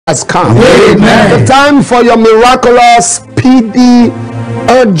has come. Amen. The time for your miraculous, speedy,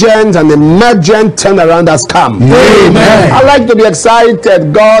 urgent and emergent turnaround has come. Amen. I like to be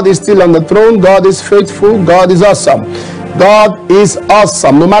excited. God is still on the throne. God is faithful. God is awesome. God is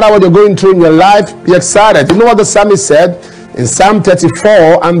awesome. No matter what you're going through in your life, be excited. You know what the psalmist said in Psalm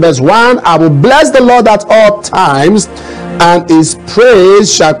 34 and verse 1? I will bless the Lord at all times, and his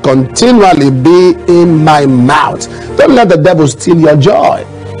praise shall continually be in my mouth. Don't let the devil steal your joy.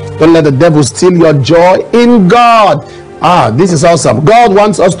 Don't let the devil steal your joy in God. This is awesome. God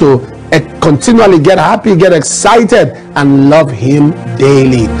wants us to continually get happy, get excited, and love him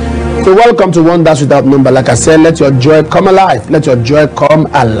daily. So welcome to Wonders Without Number. Like I said, let your joy come alive. Let your joy come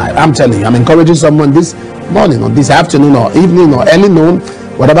alive. I'm telling you, I'm encouraging someone this morning or this afternoon or evening or early noon,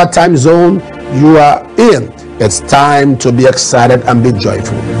 whatever time zone you are in. It's time to be excited and be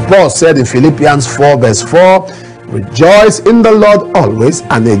joyful. Paul said in Philippians 4 verse 4, rejoice in the Lord always,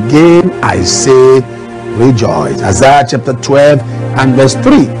 and again I say rejoice. Isaiah chapter 12 and verse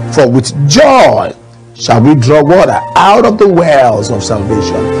 3, for with joy shall we draw water out of the wells of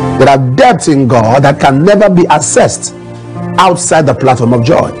salvation. There are depths in God that can never be accessed outside the platform of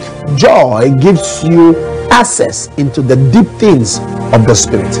joy. Joy gives you access into the deep things of the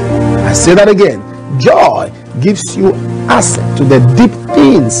Spirit. I say that again. Joy gives you access to the deep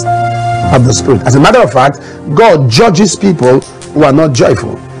things of the Spirit. As a matter of fact, God judges people who are not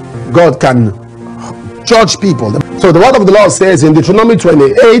joyful. God can judge people. So the word of the Lord says in Deuteronomy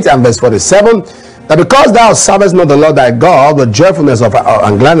 28 and verse 47 that because thou servest not the Lord thy God with joyfulness of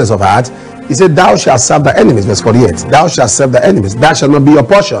and gladness of heart, he said, thou shalt serve thy enemies. Verse 48, thou shalt serve thy enemies. That shall not be your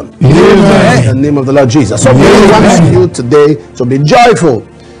portion. Amen. In the name of the Lord Jesus. So we want you today to be joyful.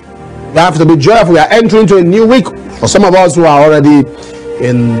 You have to be joyful. We are entering into a new week. For some of us who are already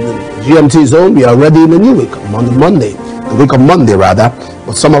in GMT zone, we are already in a new week. Monday, the week of Monday rather.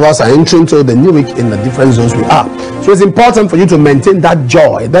 But some of us are entering into the new week in the different zones we are. So it's important for you to maintain that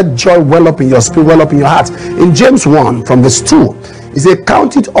joy well up in your spirit, well up in your heart. In James 1 from verse 2, he said,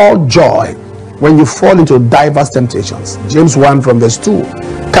 count it all joy when you fall into diverse temptations. James 1 from verse 2,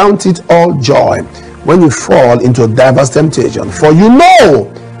 count it all joy when you fall into diverse temptation. For you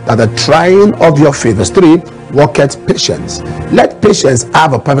know that the trying of your faith, verse 3, worketh patience. Let patience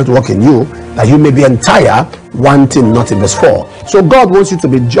have a perfect work in you, that you may be entire, wanting nothing. Verse 4. So God wants you to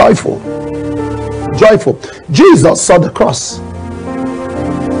be joyful. Joyful. Jesus saw the cross.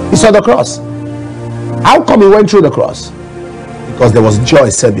 He saw the cross. How come he went through the cross? Because there was joy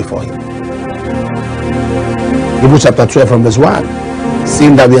set before him. Hebrews chapter 12 from verse 1.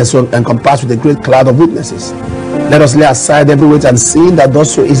 Seeing that we are so encompassed with a great cloud of witnesses, let us lay aside every weight and sin that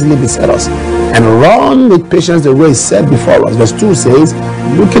does so easily beset us, and run with patience the race set before us. Verse 2 says,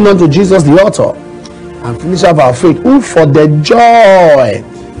 looking unto Jesus the author and finisher of our faith, who for the joy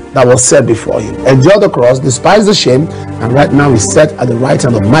that was set before him endured the cross, despised the shame, and right now is set at the right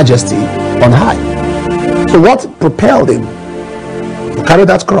hand of majesty on high. So what propelled him to carry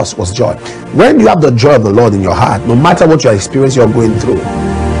that cross was joy. When you have the joy of the Lord in your heart, no matter what your experience you're going through,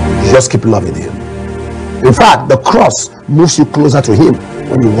 you just keep loving him. In fact, the cross moves you closer to him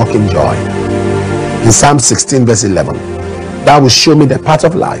when you walk in joy. In Psalm 16 verse 11, thou wilt show me the path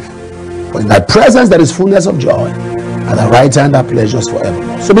of life, for in thy presence there is fullness of joy, at thy right hand are pleasures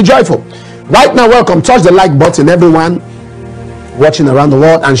forever. So be joyful. Right now, welcome. Touch the like button, everyone watching around the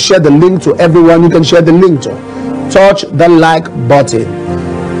world, and share the link to everyone you can share the link to. Touch the like button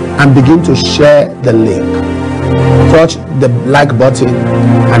and begin to share the link. Touch the like button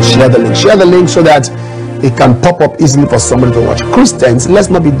and share the link. Share the link so that it can pop up easily for somebody to watch. Christians, let's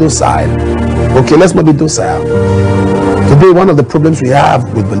not be docile. Okay, let's not be docile. Today, one of the problems we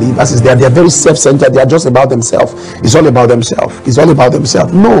have with believers is that they're very self-centered. They're just about themselves. It's all about themselves. It's all about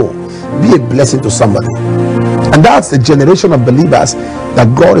themselves. No, be a blessing to somebody. And that's the generation of believers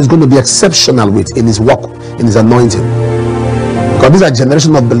that God is going to be exceptional with in his work, in his anointing. Because these are a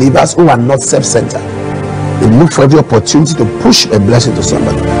generation of believers who are not self-centered. They look for every opportunity to push a blessing to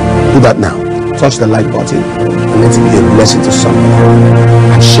somebody. Do that now. Touch the like button and let it be a blessing to somebody.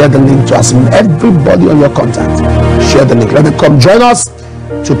 And share the link to us. Everybody on your contact, share the link. Let them come join us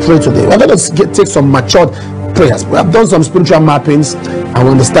to pray today. We're going to take some matured prayers. We have done some spiritual mappings and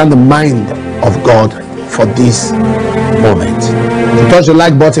we understand the mind of God for this moment. So touch the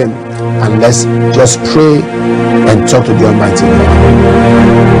like button and let's just pray and talk to the Almighty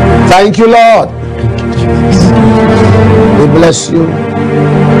God. Thank you, Lord. We bless you.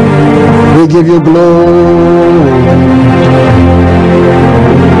 We give you glory.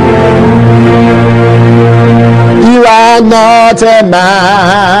 You are not a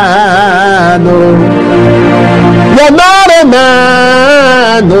man. Oh. You're not a man.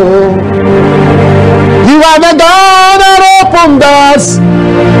 man, oh. You are the God that opened doors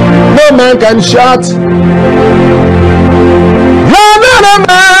no man can shut. You're not a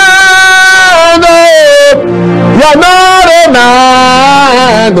man, oh. You're not a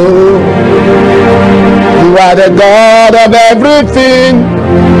man, oh. You are the God of everything,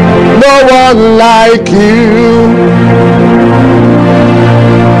 no one like you.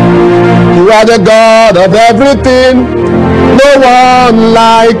 You are the God of everything, no one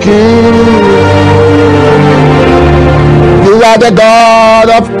like you. You are the God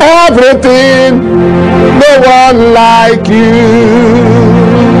of everything, no one like you.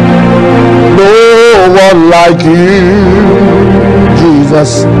 No one like you,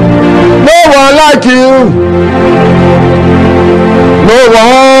 Jesus. No one like you. No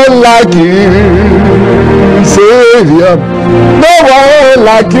one like you, Savior. No one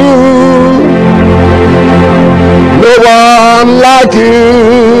like you. No one like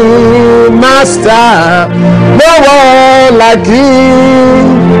you, Master. No one like you,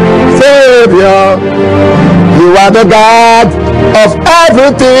 Savior. You are the God of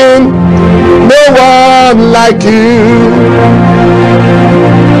everything. No one like you.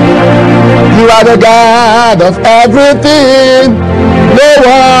 You are the God of everything. No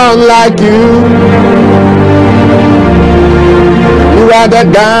one like you. You are the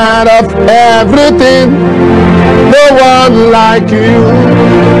God of everything. No one like you.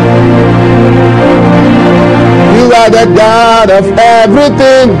 You are the God of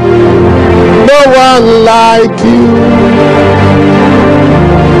everything. No one like you.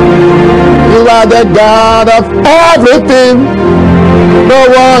 You are the God of everything. No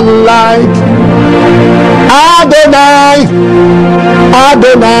one like you. Adonai,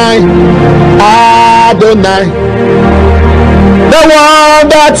 Adonai, Adonai. The one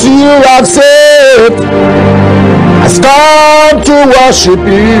that you have saved has come to worship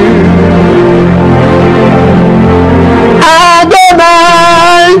you.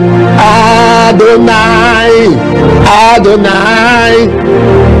 Adonai, Adonai, Adonai.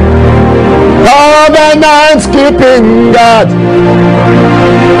 Covenant keeping God,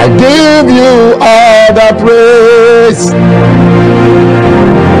 I give you all the praise.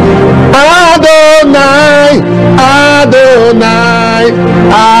 Adonai, Adonai,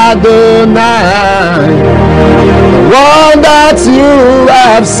 Adonai. One that you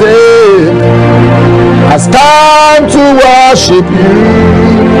have saved has come to worship you.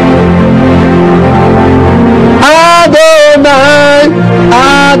 Adonai,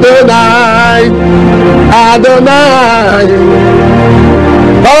 Adonai, Adonai.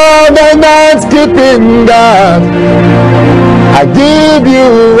 Covenant keeping God, I give you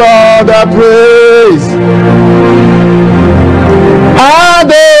all the praise.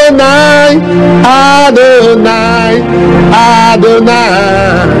 Adonai, Adonai,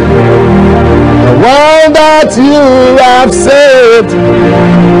 Adonai. The one that you have saved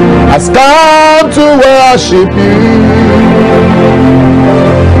has come to worship you.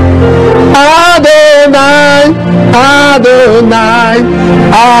 Adonai, Adonai,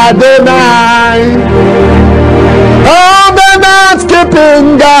 Adonai. Covenant keeping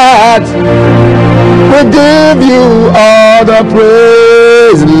God, we give you all the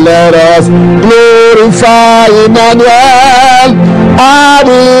praise. Let us glorify Emmanuel. I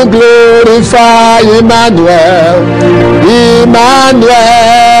will glorify Emmanuel.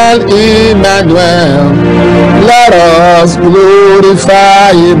 Emmanuel, Emmanuel. Let us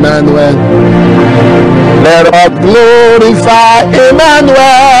glorify Emmanuel. Let us glorify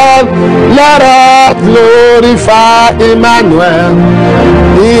Emmanuel. Let us glorify Emmanuel.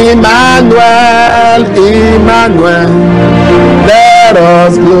 Emmanuel, Emmanuel. Let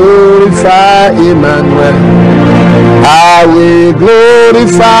us glorify Emmanuel. I will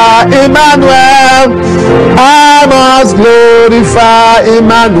glorify Emmanuel. I must glorify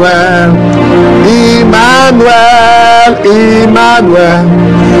Emmanuel. Emmanuel, Emmanuel.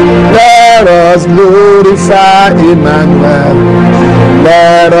 Let us glorify Emmanuel.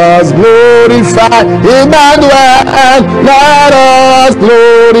 Let us glorify Emmanuel. Let us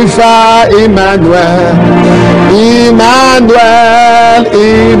glorify Emmanuel. Emmanuel,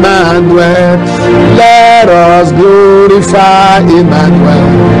 Emmanuel. Let us glorify Emmanuel.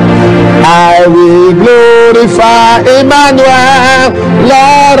 I will glorify Emmanuel.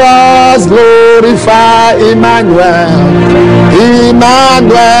 Let us glorify Emmanuel.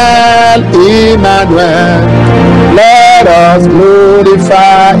 Emmanuel, Emmanuel. Let us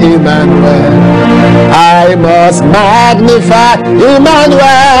glorify Emmanuel. I must magnify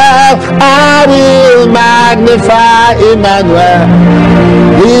Emmanuel. I will magnify Emmanuel.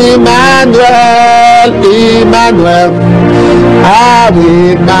 Emmanuel, Emmanuel. I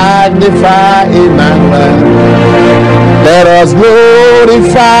will magnify Emmanuel. Let us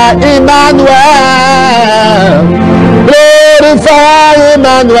glorify Emmanuel. Glorify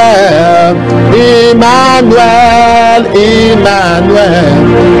Emmanuel. Emmanuel, Emmanuel.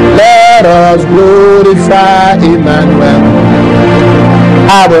 Let us glorify Emmanuel.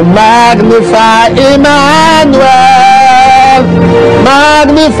 I will magnify Emmanuel.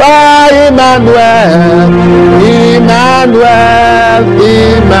 Magnify Emmanuel. Emmanuel,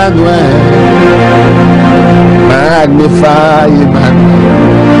 Emmanuel. Magnify Emmanuel.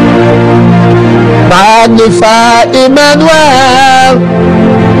 Magnify Emmanuel.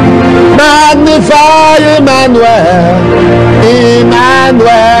 Magnify Emmanuel.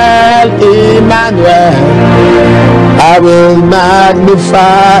 Emmanuel, Emmanuel. I will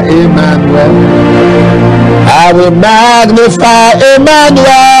magnify Emmanuel. I will magnify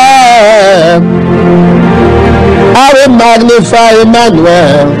Emmanuel. I will magnify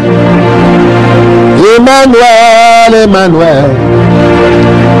Emmanuel. Emmanuel, Emmanuel.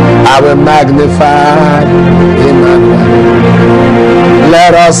 I will magnify Emmanuel.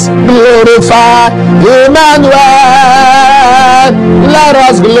 Let us glorify Emmanuel. Let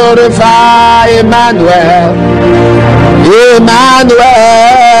us glorify Emmanuel.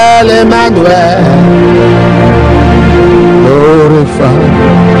 Emmanuel, Emmanuel. Glorify.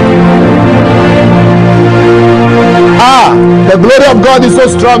 The glory of God is so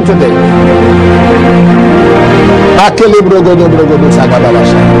strong today.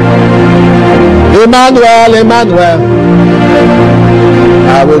 Emmanuel, Emmanuel.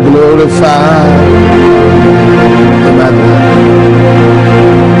 I will glorify Emmanuel.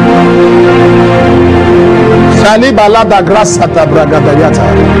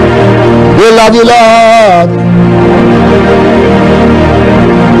 We love you, Lord.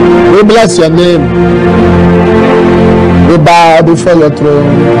 We bless your name. We bow before your throne.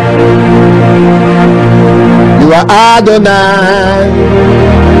 You are Adonai.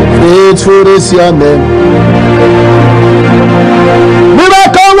 Faithful is your name.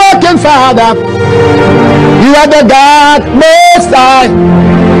 Miracle working Father. You are the God most high.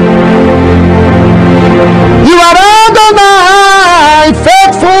 You are Adonai.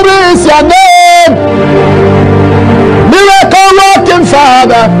 Faithful is your name. Miracle working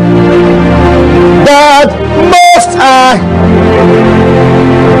Father. God most high.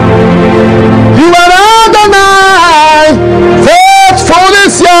 You are Adonai. Faithful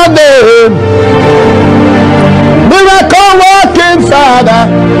is your name. Miracle working Father.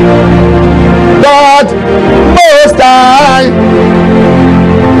 God most high.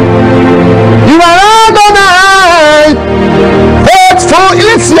 You are Adonai. Faithful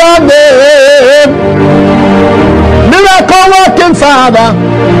is your name. Miracle working Father.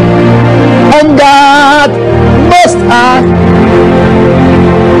 And God most high.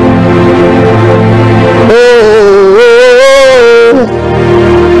 Oh,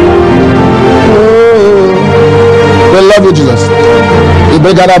 we love you, Jesus.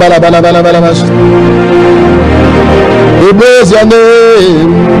 We praise your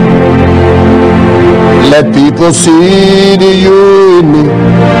name. Let people see the you in me,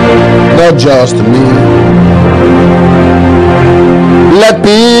 not just me. Let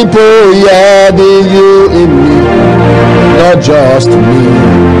people hear the you in me, not just me.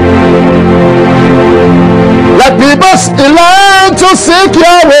 Let people learn to seek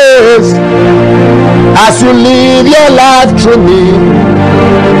your ways as you live your life through me.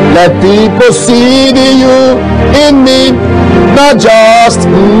 Let people see the you in me, not just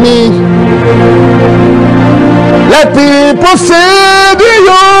me. Let people see the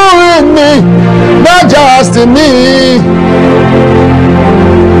you in me, not just me.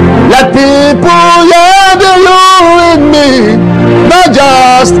 Let people hear the you in me, not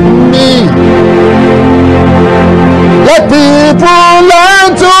just me. Let people learn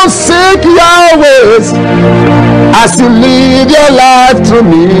to seek your ways as you lead your life through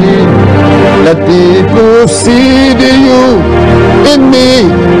me. Let people see the you in me,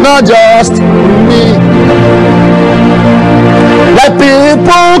 not just me. Let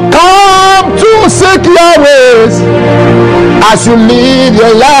people come to seek your ways as you lead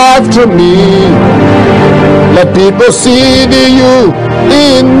your life through me. Let people see the you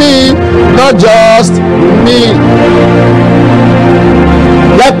in me, not just me.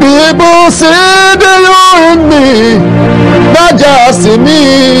 Let people see the you in me, not just in me.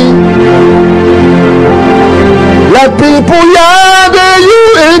 Let people hear the you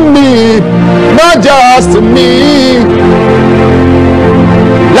in me, not just in me.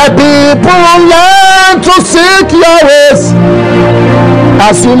 Let people learn to seek your ways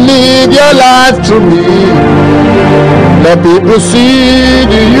as you lead Live your life to me. Let people see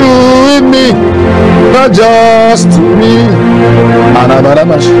you in me, not just me. Oh,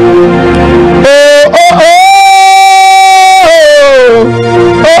 oh, oh, oh,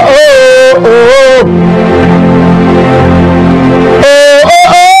 oh, oh.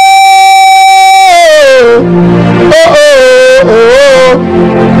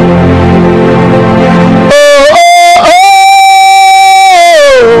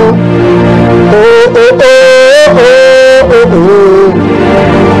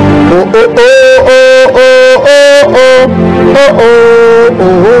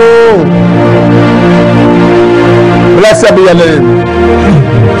 Blessed be your name.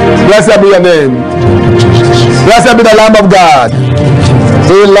 Blessed be your name. Blessed be the Lamb of God.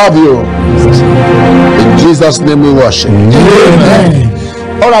 We love you. In Jesus' name we worship. Amen.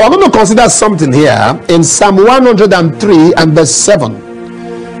 All right, we're going to consider something here in Psalm 103 and verse 7.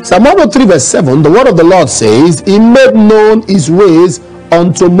 Psalm 103 verse 7, the word of the Lord says, He made known His ways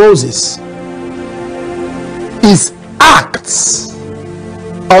unto Moses, His acts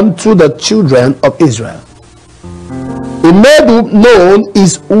unto the children of Israel. He made known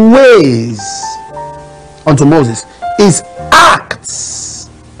His ways unto Moses, His acts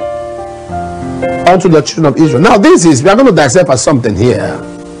unto the children of Israel. Now we are going to dissect something here.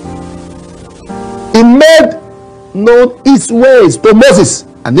 He made known His ways to Moses,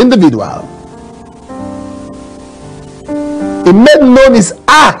 an individual. He made known His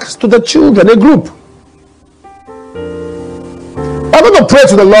acts to the children, a group. I'm going to pray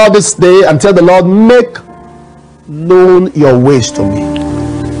to the Lord this day and tell the Lord, make known your ways to me.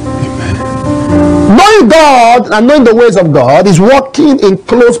 Amen. Knowing God and knowing the ways of God is walking in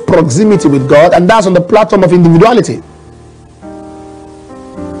close proximity with God, and that's on the platform of individuality.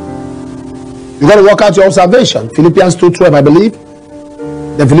 You got to work out your own salvation. Philippians 2:12, I believe.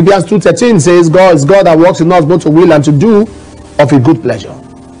 Then Philippians 2:13 says, God is God that works in us both to will and to do of His good pleasure.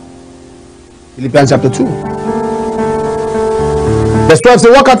 Philippians chapter 2. Verse 12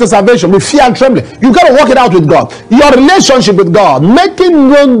 says, work out the salvation with fear and trembling. You got to work it out with God. Your relationship with God, making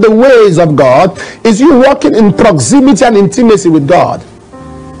known the ways of God, is you walking in proximity and intimacy with God.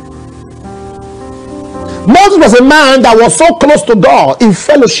 Moses was a man that was so close to God in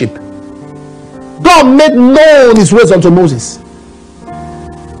fellowship. God made known His ways unto Moses.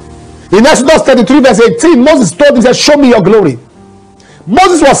 In Exodus 33 verse 18, Moses told him, he said, show me your glory.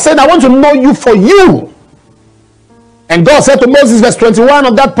 Moses was saying, I want to know you for you. And God said to Moses, verse 21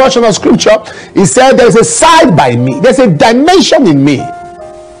 of that portion of scripture, He said, there is a side by me, there's a dimension in me.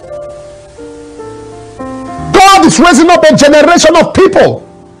 God is raising up a generation of people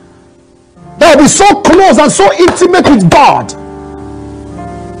that will be so close and so intimate with God.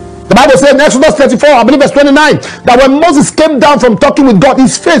 The Bible says in Exodus 34, I believe verse 29, that when Moses came down from talking with God,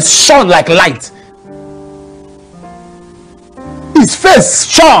 his face shone like light. His face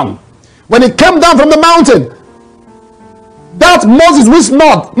shone. When he came down from the mountain, that Moses was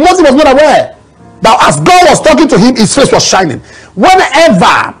not aware that as God was talking to him, his face was shining.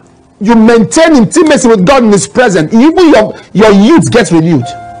 Whenever you maintain intimacy with God in His presence, even your youth gets renewed.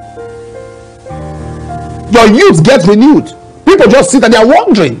 Your youth gets renewed. People just sit and they are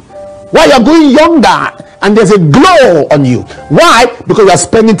wondering why you're going younger, and there's a glow on you. Why? Because you are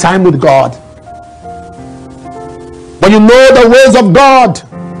spending time with God. When you know the ways of God,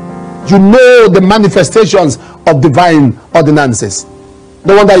 you know the manifestations of divine ordinances.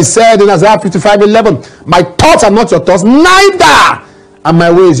 The one that is said in Isaiah 55:11, my thoughts are not your thoughts, neither are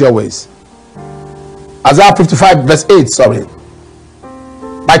my ways your ways. Isaiah 55 verse 8, sorry.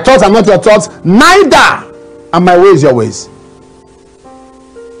 My thoughts are not your thoughts, neither are my ways your ways.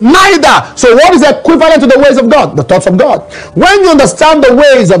 Neither. So what is equivalent to the ways of God? The thoughts of God. When you understand the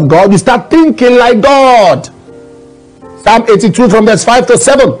ways of God, you start thinking like God. Psalm 82 from verse 5 to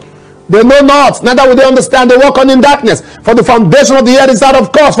 7. They know not, neither will they understand. They walk on in darkness. For the foundation of the earth is out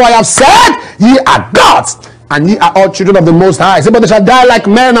of course. For I have said, ye are gods, and ye are all children of the Most High. Say, but they shall die like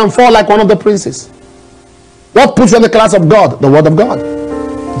men and fall like one of the princes. What puts you in the class of God? The word of God.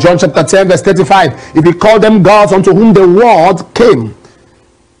 John chapter 10 verse 35. If you call them gods unto whom the word came.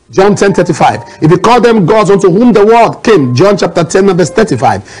 John 10:35. If you call them gods unto whom the word came. John chapter 10 verse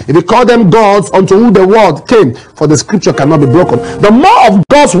 35. If you call them gods unto whom the word came, for the scripture cannot be broken. The more of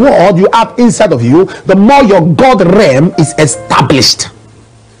God's word you have inside of you, the more your God realm is established.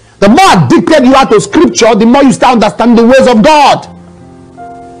 The more addicted you are to scripture, the more you start understanding the ways of God.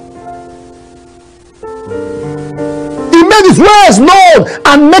 He made His ways known,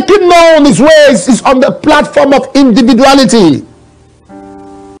 and making known His ways is on the platform of individuality.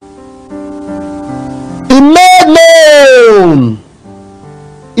 He made known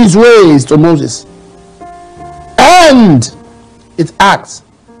his ways to Moses, and it acts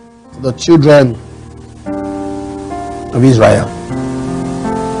to the children of Israel.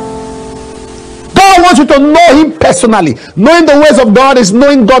 God wants you to know him personally. Knowing the ways of God is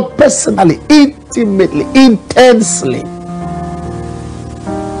knowing God personally, intimately, intensely.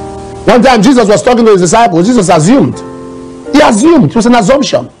 One time Jesus was talking to his disciples. Jesus assumed. He assumed. It was an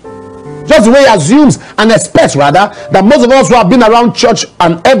assumption. Just the way he assumes and expects, rather, that most of us who have been around church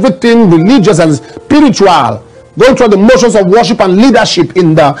and everything religious and spiritual, going through the motions of worship and leadership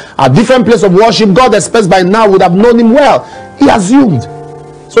in a different place of worship, God expects by now would have known him well. He assumed.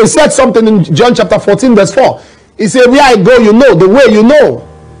 So he said something in John chapter 14 verse 4. He said, where I go, you know, the way you know.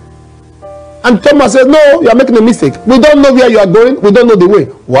 And Thomas said, no, you are making a mistake. We don't know where you are going. We don't know the way.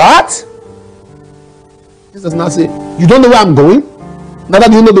 What? Jesus now say, you don't know where I'm going? Neither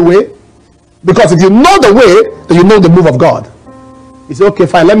do you know the way? Because if you know the way, then you know the move of God. He said, okay,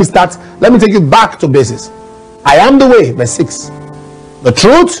 fine, let me take you back to basis. I am the way, verse 6. The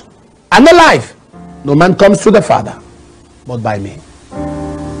truth and the life. No man comes to the Father but by me.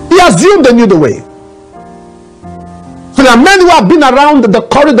 He assumed they knew the way. So there are men who have been around the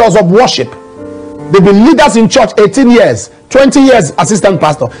corridors of worship. They've been leaders in church 18 years, 20 years assistant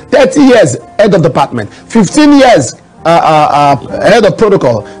pastor, 30 years head of department, 15 years head of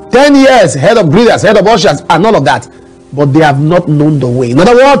protocol, 10 years head of greeters, head of ushers, and all of that. But they have not known the way. In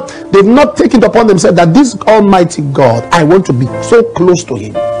other words, they've not taken it upon themselves that this Almighty God, I want to be so close to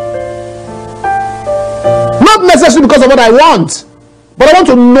him. Not necessarily because of what I want, but I want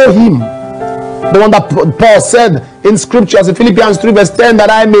to know him. The one that Paul said in scriptures in Philippians 3 verse 10, that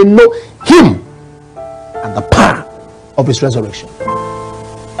I may know him and the power of his resurrection.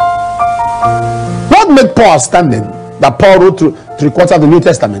 What made Paul outstanding? That Paul wrote through 3/4 of the New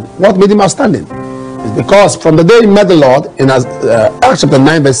Testament. What made him outstanding? It's because from the day he met the Lord in Acts chapter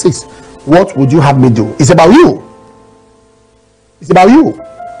 9 verse 6, what would you have me do? It's about you. It's about you.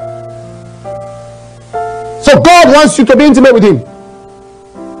 So God wants you to be intimate with him.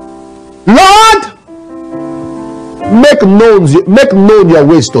 Lord, make known your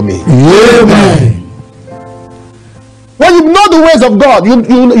ways to me. Amen. When you know the ways of God, you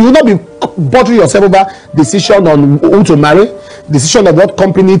will not be bothering yourself over decision on who to marry, decision of what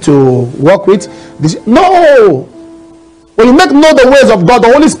company to work with. No. When you know the ways of God,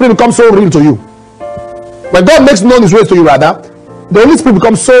 the Holy Spirit becomes so real to you. When God makes known his ways to you, rather, the Holy Spirit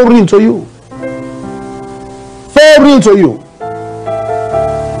becomes so real to you. So real to you.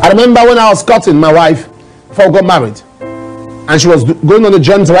 I remember when I was courting my wife before we got married, and she was going on a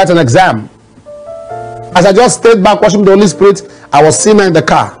journey to write an exam. As I just stayed back watching the Holy Spirit, I was seeing her in the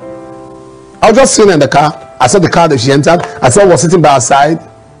car. I was just seeing her in the car. I saw the car that she entered. I saw her was sitting by her side.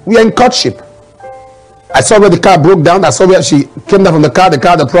 We are in courtship. I saw where the car broke down. I saw where she came down from the car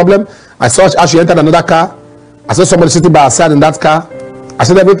had a problem. I saw how she entered another car. I saw somebody sitting by her side in that car. I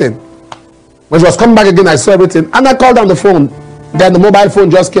saw everything. When she was coming back again, I saw everything. And I called on the phone. Then the mobile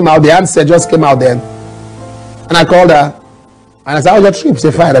phone just came out. The handset just came out then. And I called her. And I said, how's your trip? She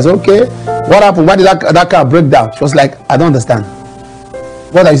said, fine. I said, okay. What happened? Why did that car break down? She was like, I don't understand.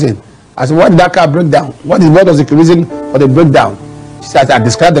 What are you saying? I said, why did that car break down? What was the reason for the breakdown? She said, I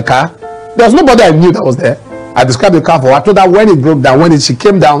described the car. There was nobody I knew that was there. I described the car for her. I told her when it broke down, when she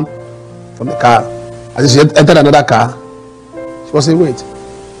came down from the car. I said, she entered another car. She was saying, wait,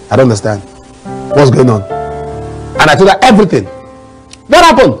 I don't understand. What's going on? And I told her everything. What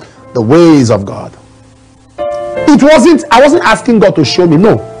happened? The ways of God. I wasn't asking God to show me.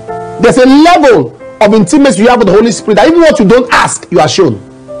 No. There's a level of intimacy you have with the Holy Spirit that even what you don't ask, you are shown.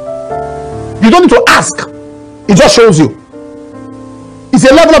 You don't need to ask. It just shows you. It's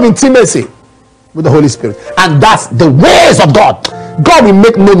a level of intimacy with the Holy Spirit. And that's the ways of God. God will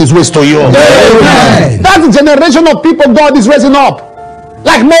make known his ways to you. Amen. That's the generation of people God is raising up.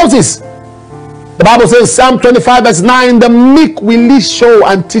 Like Moses. The Bible says, Psalm 25 verse 9, the meek will he show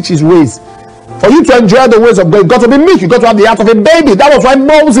and teach his ways. For you to enjoy the ways of God, you've got to be meek. You've got to have the heart of a baby. That was why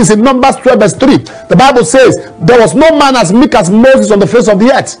Moses in Numbers 12 verse 3, the Bible says, there was no man as meek as Moses on the face of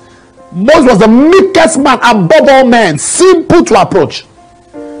the earth. Moses was the meekest man above all men, simple to approach.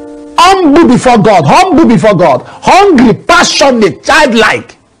 Humble before God, hungry, passionate,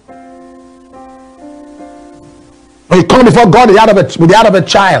 childlike. When you come before God with the heart of a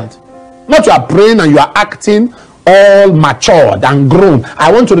child, not you are praying and you are acting all matured and grown.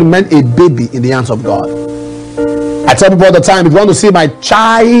 I want to remain a baby in the hands of God. I tell people all the time, if you want to see my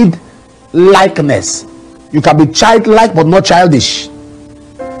child likeness, you can be childlike but not childish.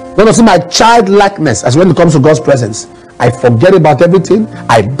 You want to see my child likeness as when it comes to God's presence, I forget about everything.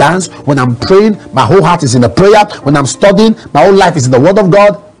 I dance. When I'm praying, my whole heart is in the prayer. When I'm studying, my whole life is in the Word of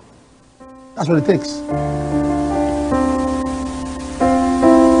God. That's what it takes.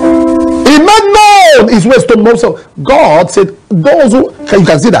 He made known his ways to Moses. God said, those who, you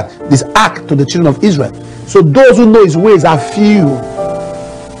can see that, this act to the children of Israel. So those who know his ways are few.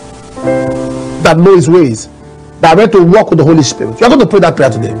 That know his ways. That are ready to walk with the Holy Spirit. You are going to pray that prayer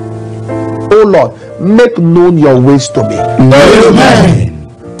today. Oh Lord, make known your ways to me. Amen.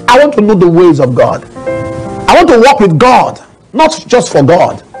 I want to know the ways of God. I want to walk with God, not just for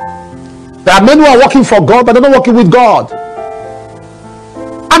God. There are many who are working for God, but they're not working with God.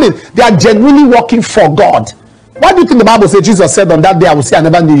 I mean, they are genuinely working for God. Why do you think the Bible says Jesus said on that day, I will say I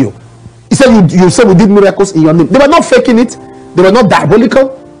never knew you? He said, you said we did miracles in your name. They were not faking it. They were not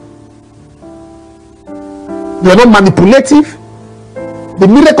diabolical. They were not manipulative. The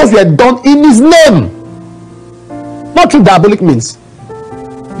miracles were done in his name, not through diabolic means.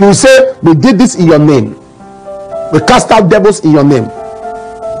 You say, we did this in your name. We cast out devils in your name.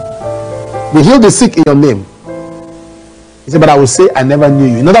 We healed the sick in your name. He said, but I will say, I never knew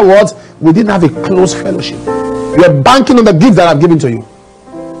you. In other words, we didn't have a close fellowship. You are banking on the gift that I've given to you.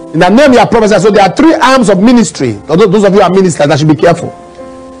 In the name you are prophesying. So there are three arms of ministry. Those of you who are ministers, that should be careful.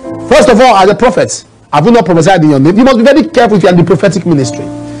 First of all, as a prophet, have you not prophesied in your name? You must be very careful if you are in the prophetic ministry.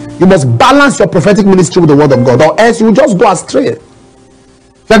 You must balance your prophetic ministry with the word of God, or else you will just go astray. If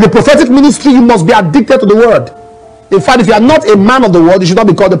you are in the prophetic ministry, you must be addicted to the word. In fact, if you are not a man of the word, you should not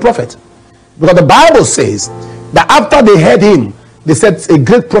be called a prophet. Because the Bible says that after they heard him, they said a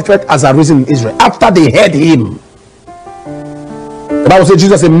great prophet has arisen in Israel. After they heard him, the Bible says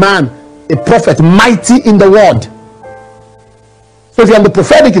Jesus, a man, a prophet, mighty in the word. So if you're in the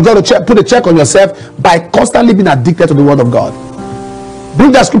prophetic, you've got to put a check on yourself by constantly being addicted to the word of God.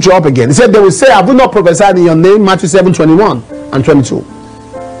 Bring that scripture up again. He said, they will say, have you not prophesied in your name? Matthew 7:21 and 22.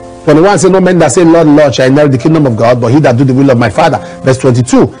 21 says, no man that say, Lord, Lord, shall inherit the kingdom of God, but he that do the will of my Father. Verse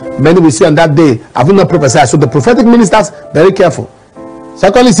 22, many will say on that day, have you not prophesied? So the prophetic ministers, very careful.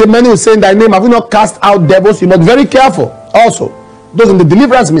 Secondly, say, many will say in thy name, have you not cast out devils? You must be very careful. Also, those in the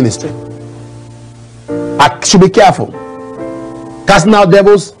deliverance ministry should be careful. Casting out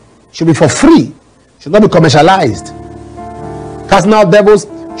devils should be for free, should not be commercialized. Casting out devils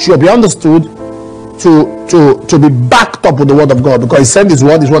should be understood to be backed up with the word of God, because he sent his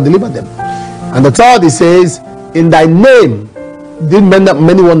word delivered them. And the third, he says, in thy name did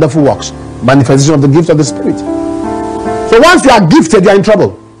many wonderful works, manifestation of the gift of the Spirit. So once you are gifted, you are in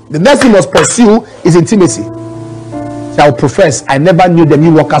trouble. The next thing you must pursue is intimacy. Shall profess, I never knew them,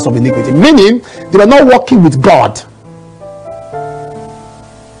 you workers of iniquity. Meaning, they were not working with God.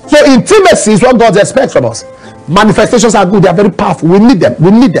 So intimacy is what God expects from us. Manifestations are good, they are very powerful. We need them.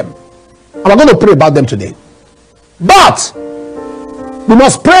 And we're going to pray about them today. But we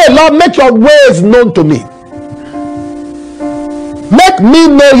must pray, Lord, make your ways known to me. Make me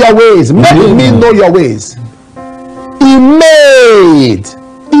know your ways. Make me know your ways. He made.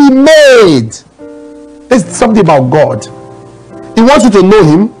 There's something about God. He wants you to know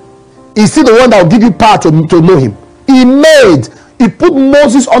him. He's still the one that will give you power to know him. He put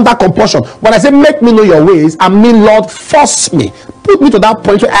Moses under compulsion. When I say make me know your ways, I mean, Lord, force me. Put me to that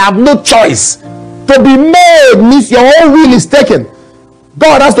point where I have no choice. To be made means your own will is taken.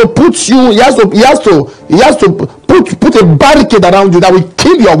 God has to put you, he has to put a barricade around you that will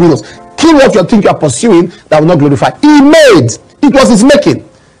kill your wills, kill what you think you are pursuing that will not glorify. He made. It was his making.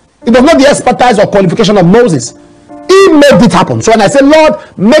 It was not the expertise or qualification of Moses. He made it happen. So when I say, Lord,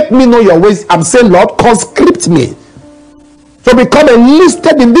 make me know your ways, I'm saying, Lord, conscript me to become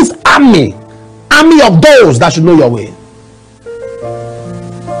enlisted in this army of those that should know your way.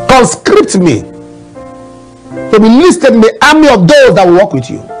 Conscript me to be listed in the army of those that will walk with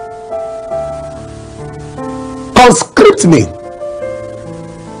you. Conscript me.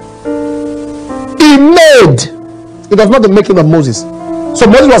 He made. It was not the making of Moses. So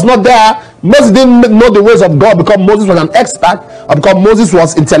Moses was not there. Moses didn't know the ways of God because Moses was an expert, or because Moses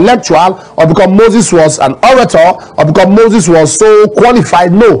was intellectual, or because Moses was an orator, or because Moses was so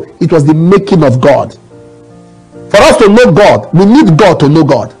qualified. No, it was the making of God. For us to know God, we need God to know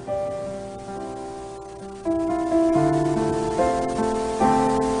God.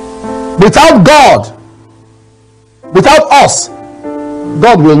 Without God, without us,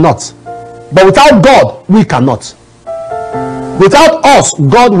 God will not. But without God, we cannot. Without us,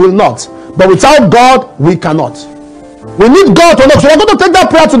 God will not. But without God, we cannot. We need God to know. So we're going to take that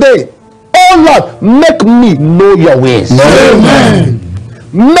prayer today. Oh Lord, make me know your ways. Amen.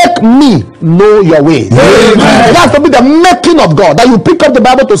 Make me know your ways. It has to be the making of God. That you pick up the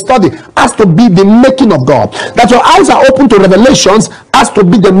Bible to study has to be the making of God. That your eyes are open to revelations has to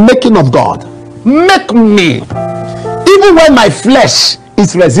be the making of God. Make me. Even when my flesh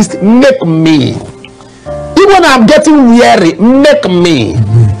is resisting, make me. Even when I'm getting weary, make me.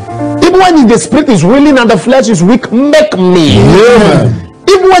 Even when the spirit is willing and the flesh is weak, make me.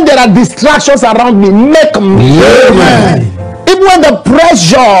 Even when there are distractions around me, make me. Even when the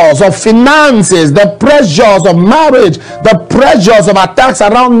pressures of finances, the pressures of marriage, the pressures of attacks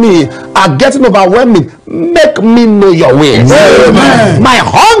around me are getting overwhelming, make me know your ways. My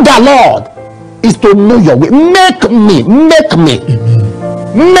hunger, Lord, is to know your way. Make me. Make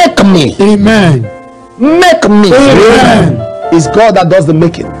me. Amen. Make me. Amen. It's God that does the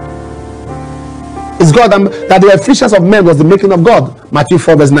making. It's God that the efficiency of men was the making of God. Matthew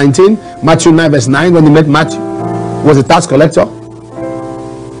 4 verse 19, Matthew 9 verse 9, when he met Matthew, was a tax collector.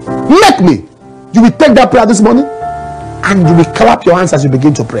 Make me. You will take that prayer this morning and you will clap your hands as you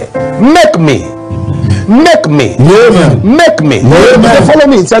begin to pray. Make me. Make me. Make me. Follow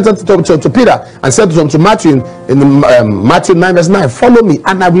me. He said to Peter and said to Matthew in Matthew 9 verse 9, follow me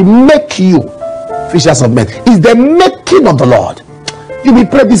and I will make you fishers of men. It's the making of the Lord. You will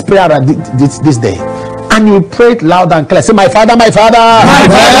pray this prayer this day. And you pray it loud and clear. Say, my Father, my Father. My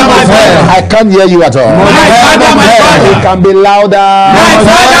Father, my Father. I can't hear you at all. My Father, my Father. You can be louder. My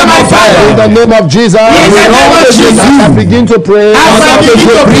Father, my Father. In the name of Jesus. In the name of Jesus. As I begin to pray.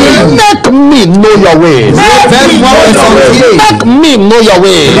 Make me know your ways. Make me know your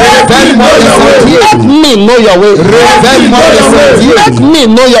ways. Make me know your ways. Make me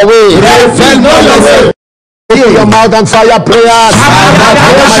know your ways. Hear your mouth and fire prayers.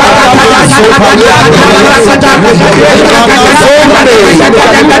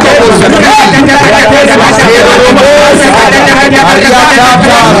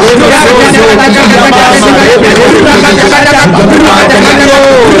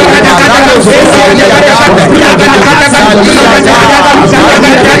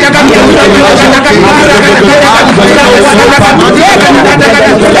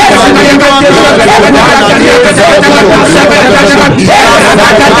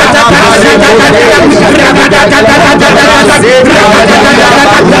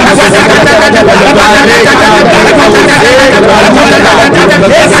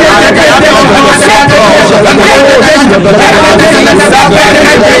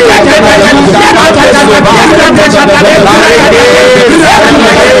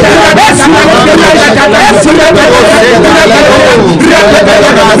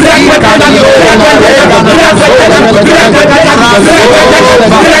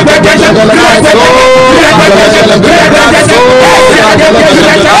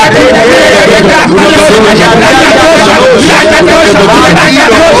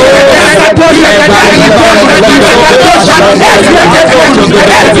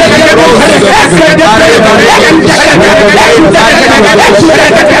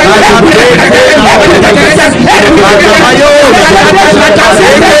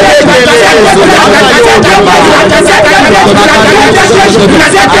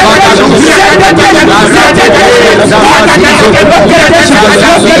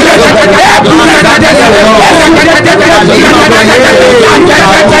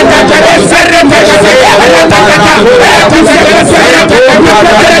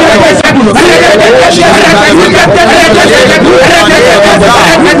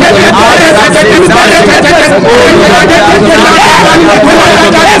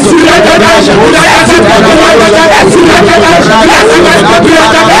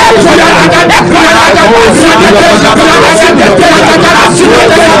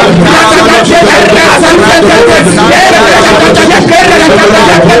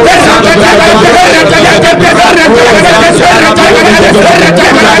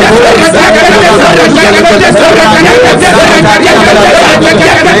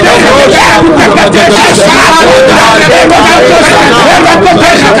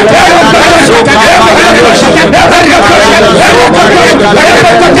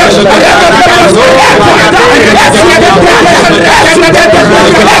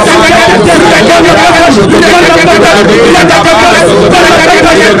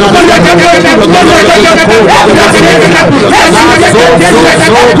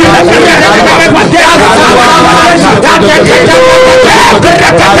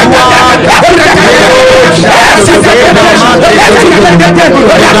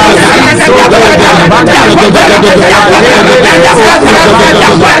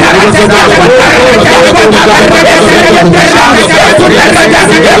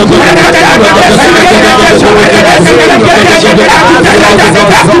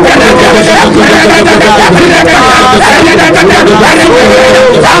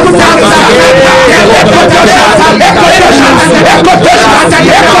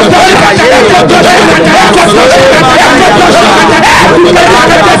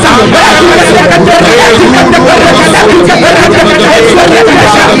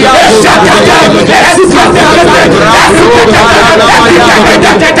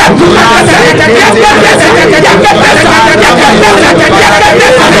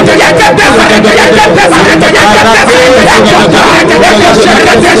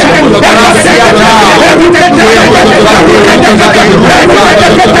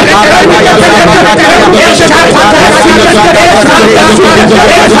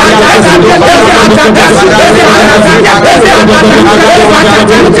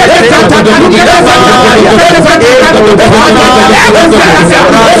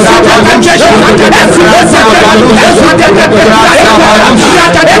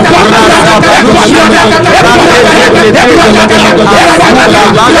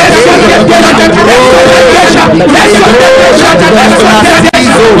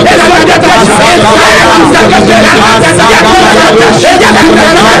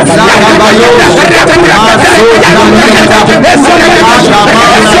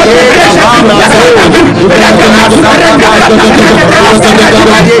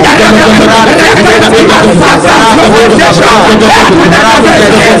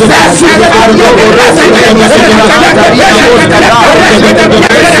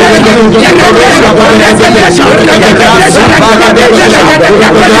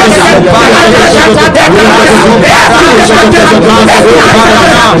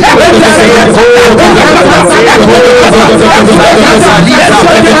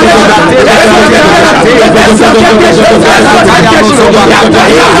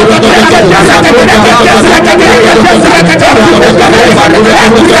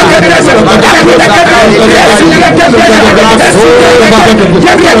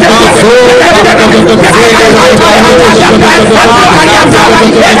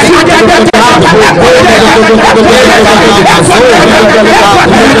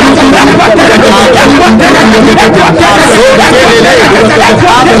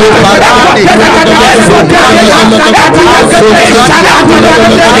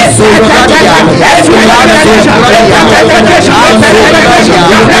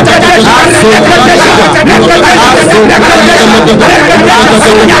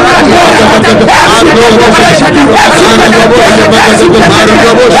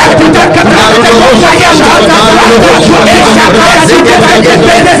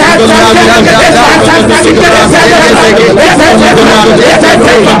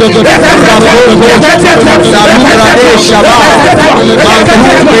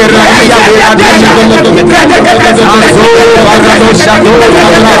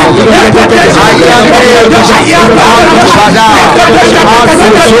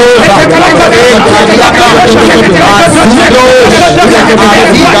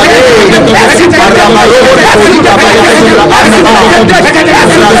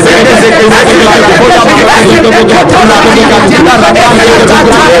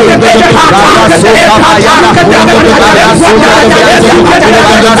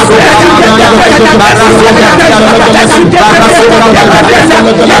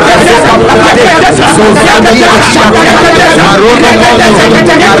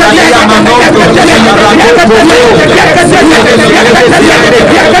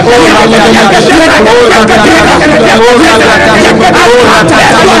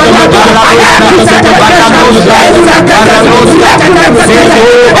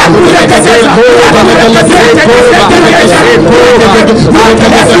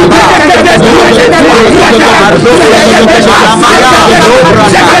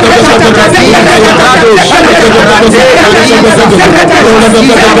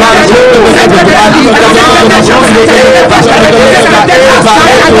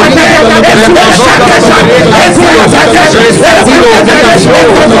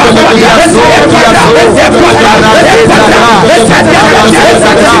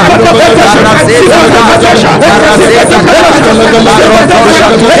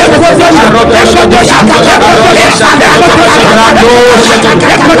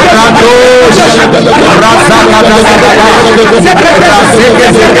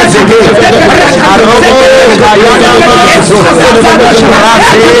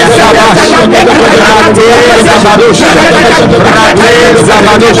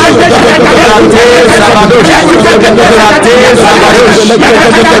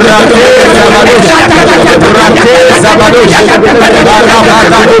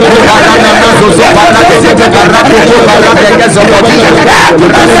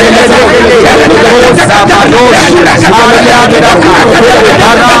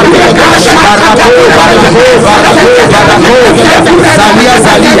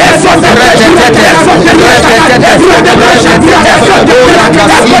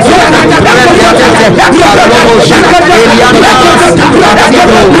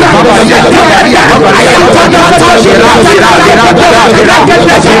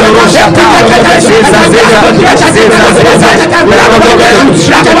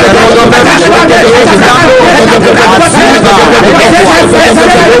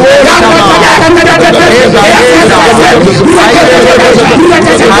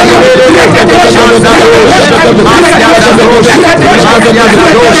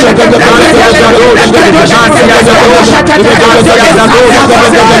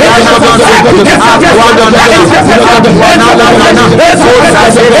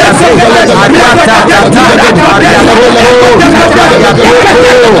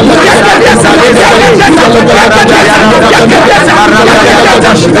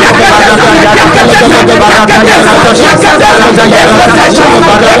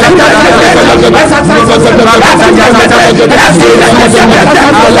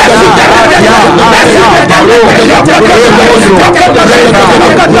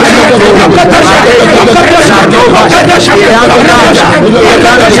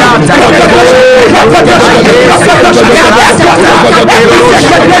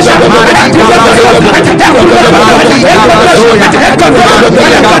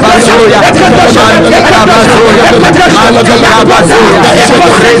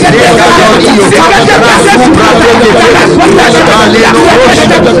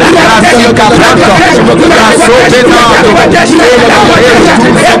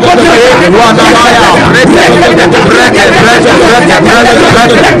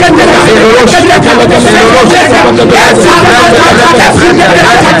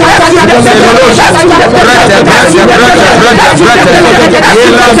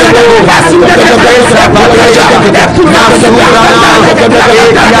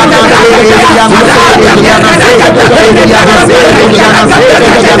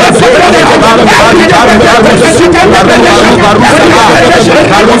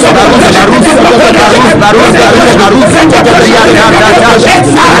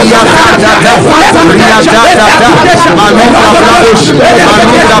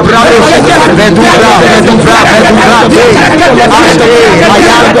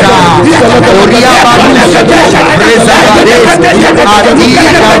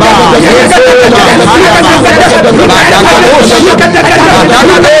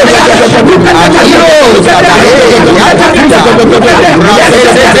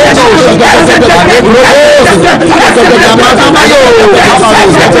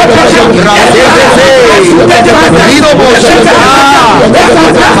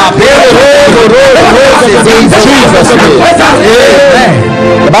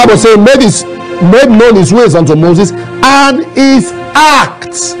 The Bible says, made known his ways unto Moses and his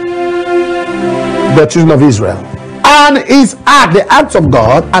acts, the children of Israel. And his act, the acts of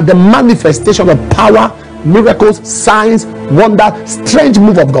God, are the manifestation of power, miracles, signs, wonder, strange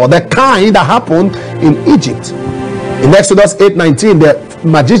move of God, the kind that happened in Egypt. In Exodus 8:19, the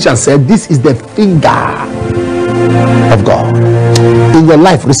magician said, this is the finger of God. In your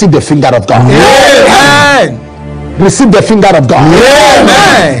life, receive the finger of God. Amen. Receive the finger of God.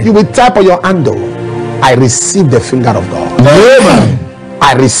 Amen. You will type on your handle, I receive the finger of God. Amen.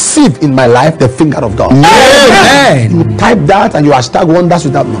 I receive in my life the finger of God. Amen. You type that and you hashtag wonders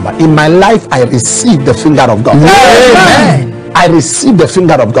without number. In my life, I receive the finger of God. Amen. I receive the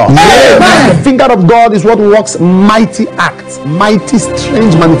finger of God. Amen. The finger of God is what works mighty acts, mighty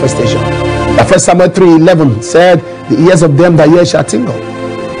strange manifestation. The 1 Samuel 3:11 said, the ears of them that hear shall tingle.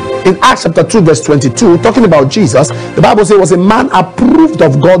 In Acts chapter 2 verse 22, talking about Jesus, the Bible says he was a man approved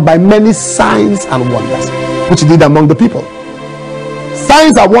of God by many signs and wonders, which he did among the people.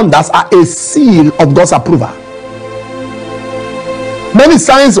 Signs and wonders are a seal of God's approval. Many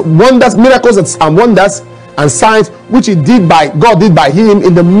signs, wonders, miracles and wonders and signs which God did by him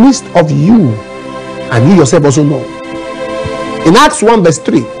in the midst of you, and you yourself also know. In Acts 1 verse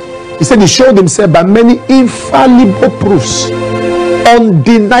 3, he said he showed himself by many infallible proofs,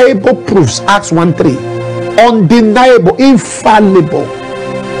 undeniable proofs. Acts 1:3, undeniable, infallible.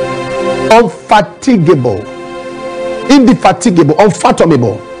 unfatigable, indefatigable,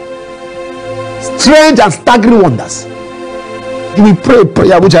 unfathomable, strange and staggering wonders. You will pray a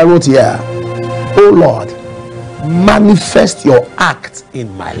prayer which I wrote here. Oh Lord, manifest your act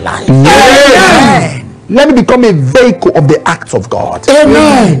in my life. Amen. Let me become a vehicle of the acts of God.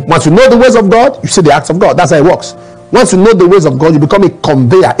 Amen. Once you know the ways of God, you see the acts of God. That's how it works. Once you know the ways of God, you become a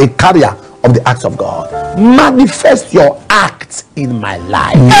conveyor, a carrier of the acts of God. Manifest your acts in my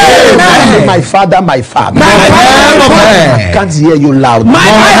life. Amen. My Father, my Father. My Father. I can't hear you loud. My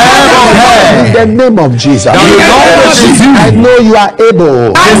Father. In the name of Jesus. In the name of Jesus. I know you are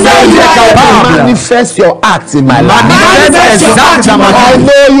able. I know you are able. Manifest your acts in my life. Manifest your acts in my I life.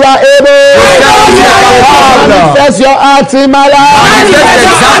 know you are able. I know you are able. Manifest your acts in my life. Manifest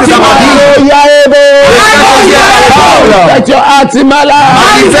your acts in my I life. know you are able. I know you are able. Manifest your acts in my life.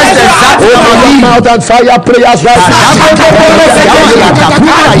 Manifest your acts in my Open your life. mouth and fire prayers right now.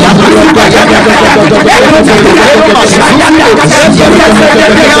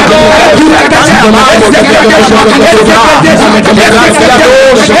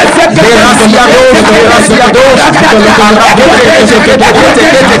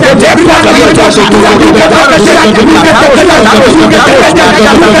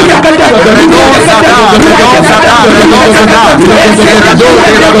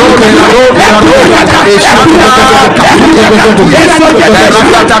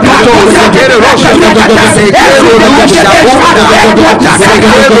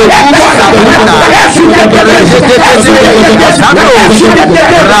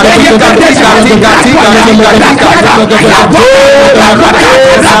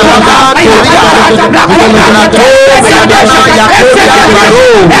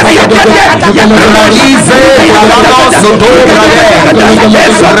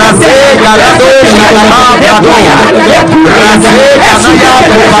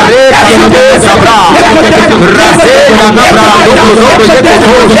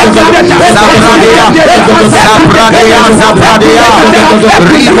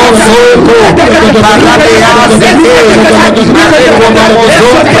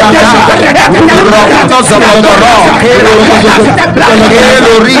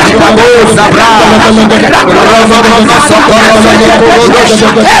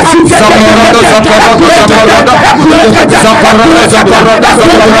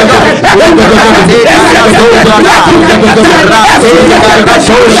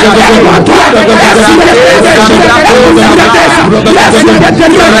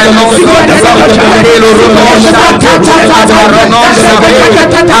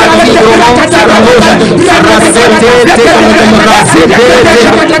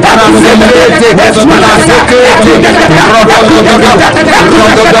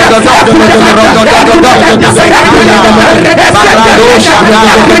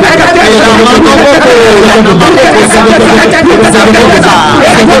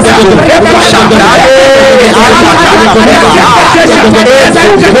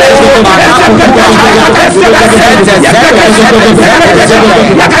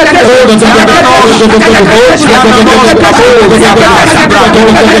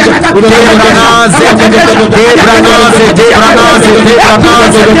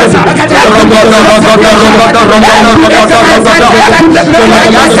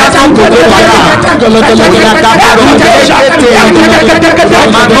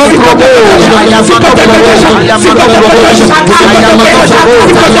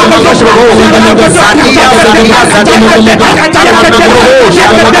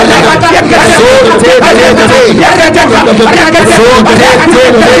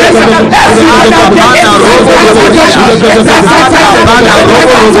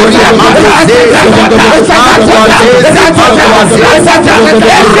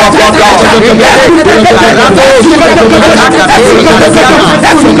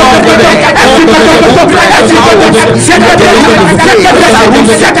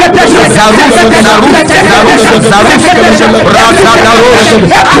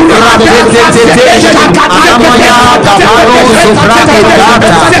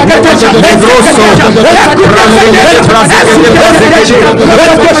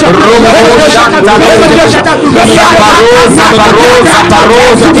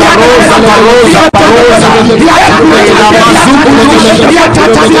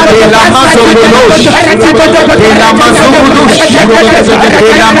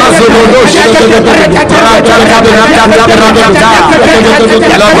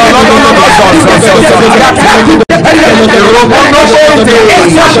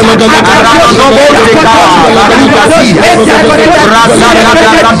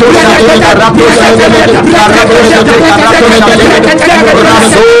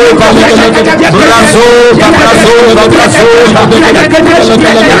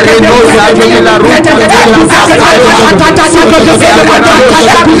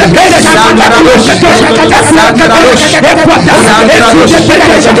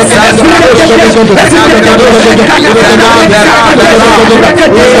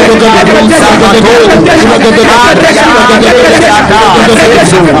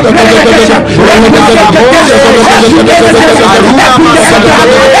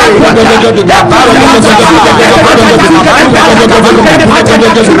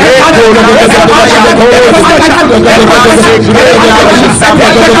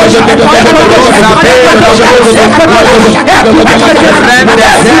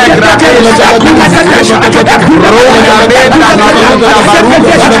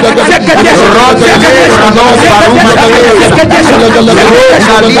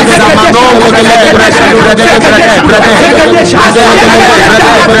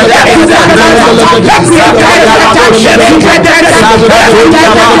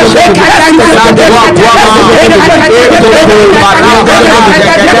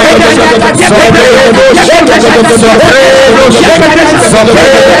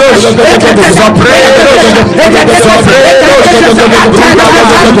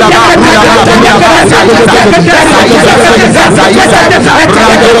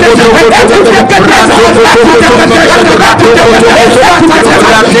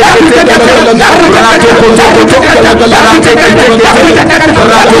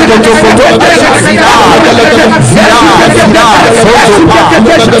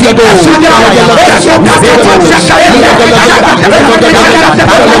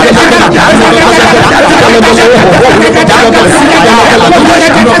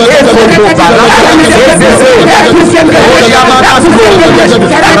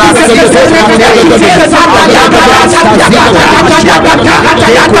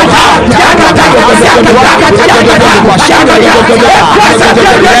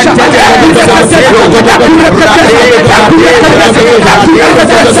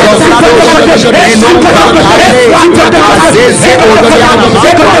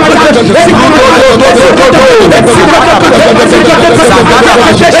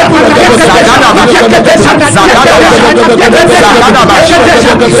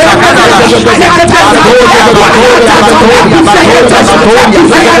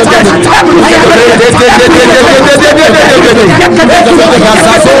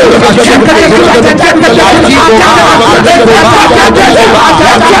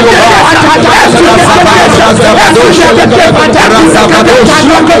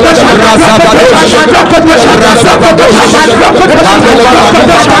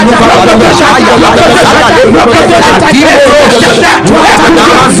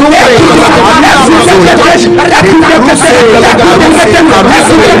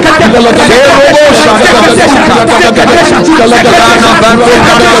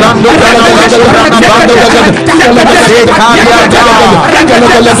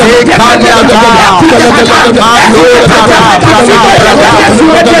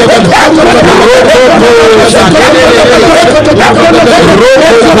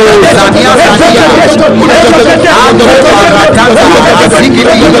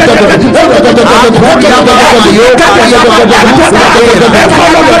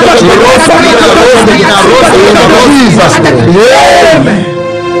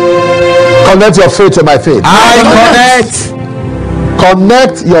 Connect your faith to my faith. I connect.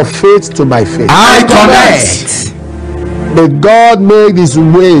 Connect your faith to my faith. I connect. May God make his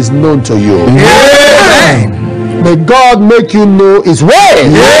ways known to you. Amen. May God make you know his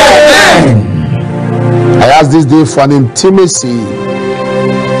ways. Amen. I ask this day for an intimacy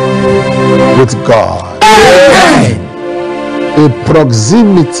with God. Amen. A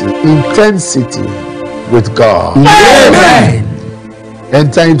proximity, intensity with God. Amen.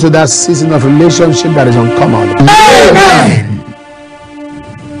 Enter into that season of relationship that is uncommon. Amen.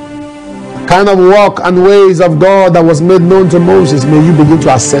 Kind of walk and ways of God that was made known to Moses, may you begin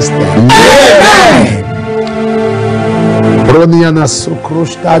to assess them. Amen. Broniana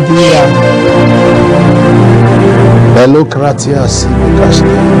Sokrostadia Belokratia Sibikashta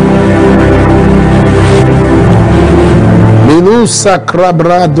Minusa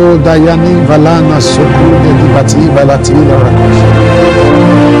Krabrado Dayani Valana Sokrude Dibati Balatila Rakosha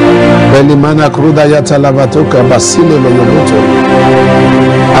Belimana Kruda Yata Lavatoka Basile Loyomoto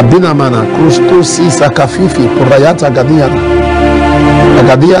Abinamana Krusto Sisa Kafifi Purayata Ganiana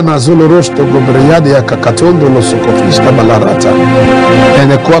Agadia na zulu rosto gobriade ya kakatondo lo sokofista balarata.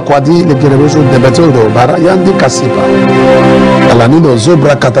 Ene kwa kwadi le gerebezo de betodo barayandi kasipa. Alanino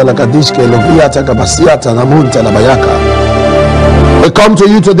zobra katalakadishke loviata kabasiata na munta na bayaka. We come to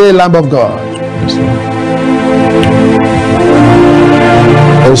you today, Lamb of God.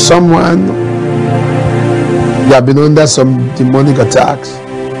 There is someone, you have been under some demonic attacks.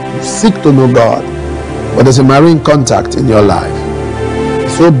 You seek to know God, but there's a marine contact in your life.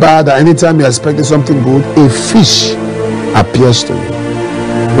 So bad that anytime you're expecting something good, a fish appears to you.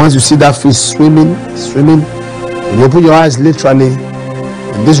 Once you see that fish swimming, you open your eyes literally,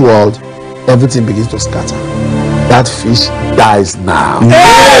 in this world, everything begins to scatter. That fish dies now.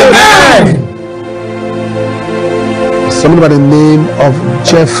 Amen. Somebody by the name of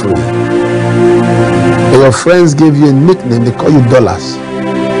Jeffrey. Your friends gave you a nickname, they call you Dollars.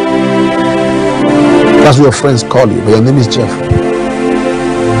 That's what your friends call you, but your name is Jeffrey.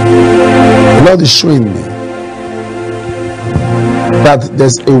 The Lord is showing me that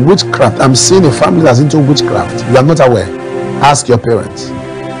there's a witchcraft. I'm seeing a family that's into witchcraft. You are not aware. Ask your parents.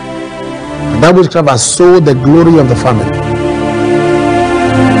 And that witchcraft has sold the glory of the family.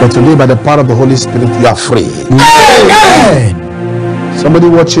 But today, by the power of the Holy Spirit, you are free. Amen. Somebody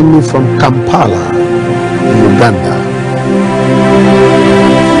watching me from Kampala, in Uganda.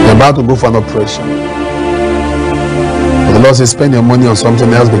 You're about to go for an operation. But the Lord says, spend your money on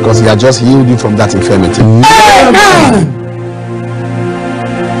something else because He has just healed you from that infirmity. Amen.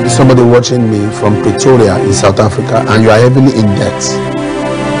 Somebody watching me from Pretoria in South Africa, and you are heavily in debt.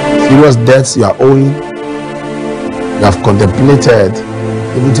 Serious debts you are owing. You have contemplated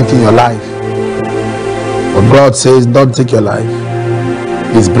even taking your life. But God says, don't take your life.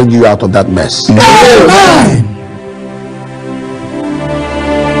 He's bringing you out of that mess. Amen.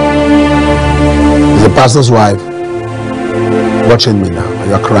 There's a pastor's wife watching me now, and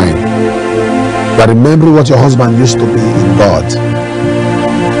you are crying. You are remembering what your husband used to be in God.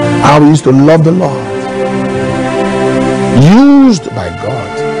 How he used to love the Lord. Used by God.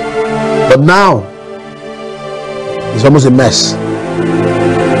 But now, it's almost a mess.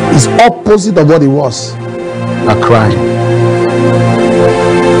 It's opposite of what he was. You are crying.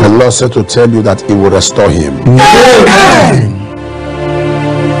 The Lord said to tell you that He will restore him. Amen.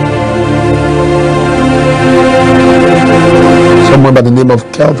 Someone by the name of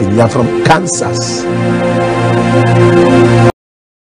Kelvin, you are from Kansas.